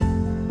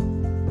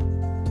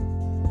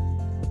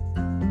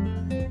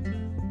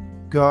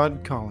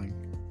God Calling,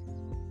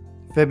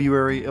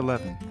 February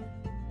 11th.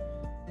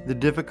 The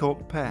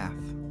Difficult Path.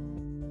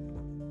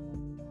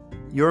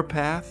 Your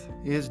path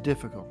is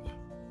difficult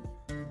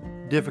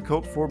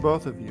for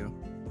both of you.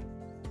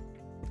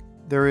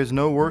 There is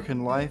no work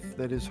in life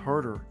that is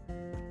harder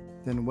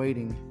than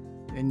waiting,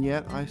 and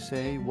yet I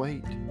say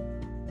wait.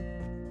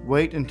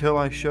 Wait until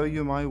I show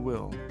you my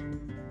will.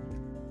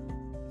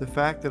 The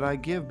fact that I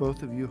give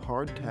both of you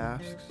hard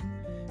tasks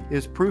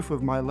is proof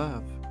of my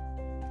love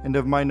and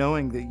of my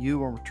knowing that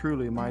you are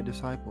truly my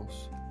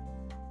disciples.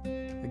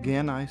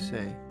 Again I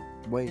say,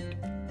 wait.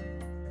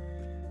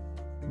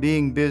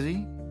 Being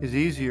busy is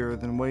easier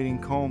than waiting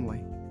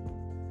calmly.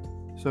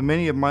 So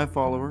many of my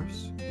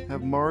followers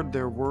have marred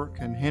their work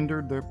and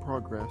hindered their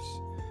progress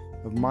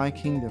of my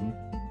kingdom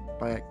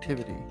by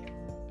activity.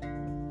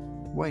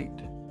 Wait.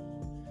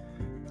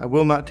 I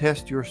will not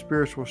test your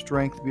spiritual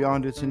strength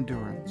beyond its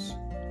endurance.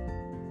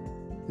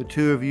 The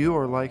two of you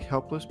are like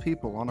helpless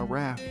people on a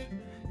raft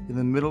in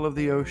the middle of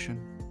the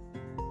ocean.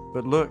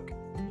 But look,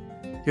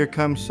 here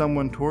comes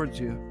someone towards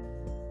you,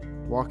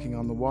 walking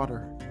on the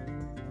water,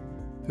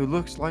 who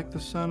looks like the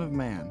Son of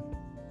Man.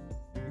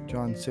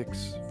 John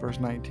 6, verse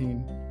 19.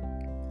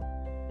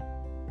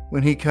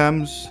 When he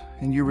comes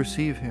and you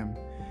receive him,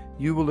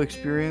 you will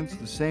experience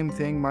the same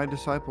thing my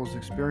disciples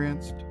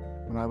experienced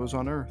when I was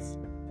on earth.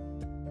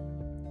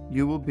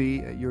 You will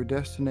be at your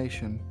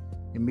destination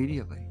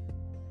immediately.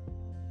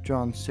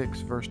 John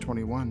 6, verse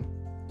 21.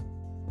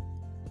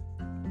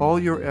 All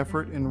your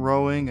effort in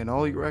rowing and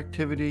all your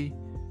activity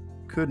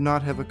could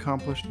not have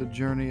accomplished the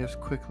journey as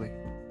quickly.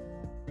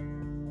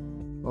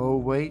 Oh,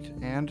 wait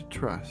and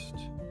trust.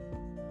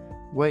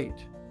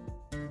 Wait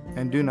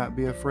and do not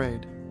be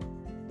afraid.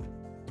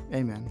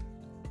 Amen.